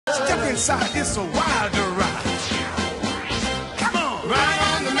Step inside, it's a wilder ride. Come on,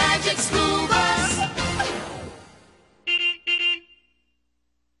 ride on the magic school bus.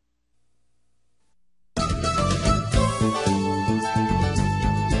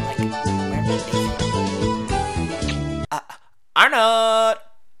 Arnold!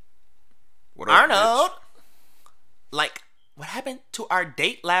 What up, Arnold! bitch? Like, what happened to our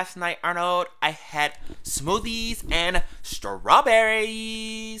date last night, Arnold? I had smoothies and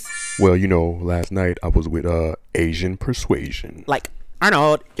strawberries. Well, you know, last night I was with Asian Persuasion. Like,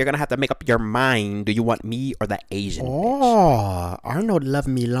 Arnold, you're gonna have to make up your mind. Do you want me or the Asian bitch? Oh, Arnold loved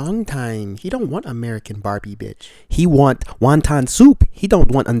me long time. He don't want American Barbie bitch. He want wonton soup. He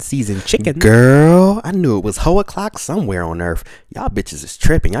don't want unseasoned chicken. Girl, I knew it was hoe o'clock somewhere on earth. Y'all bitches is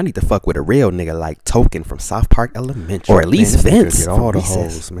tripping. Y'all need to fuck with a real nigga like Token from South Park Elementary. Or at least Man, Vince get from all the Recess.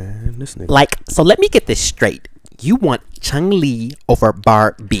 hoes, man. This nigga. Like, so let me get this straight. You want Chung-Li over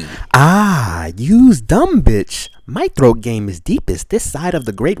Barbie. Ah, you's dumb bitch. My throat game is deepest this side of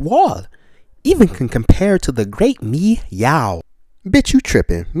the Great Wall. Even can compare to the great Meow. Bitch, you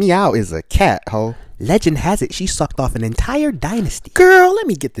tripping. Meow is a cat, ho. Legend has it she sucked off an entire dynasty. Girl, let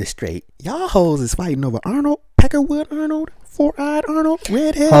me get this straight. Y'all hoes is fighting over Arnold, Peckerwood Arnold, Four-Eyed Arnold,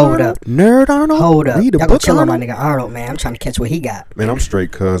 Redhead Hold Arnold, up. Nerd Arnold, Hold up. Read a Y'all go book chill on my Arnold. nigga Arnold, man. I'm trying to catch what he got. Man, I'm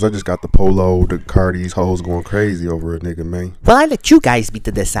straight, cuz I just got the polo, the Cardi's hoes going crazy over a nigga, man. Well, I let you guys be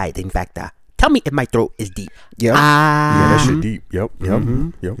the deciding factor. Tell me if my throat is deep. Yep. Yeah, that shit deep. Yep.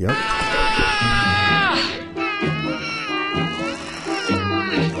 Yep. Yep.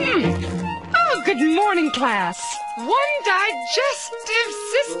 Oh, good morning, class. One digestive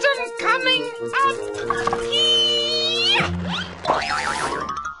system coming up here.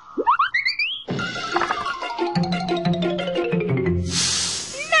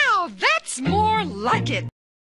 Now that's more like it.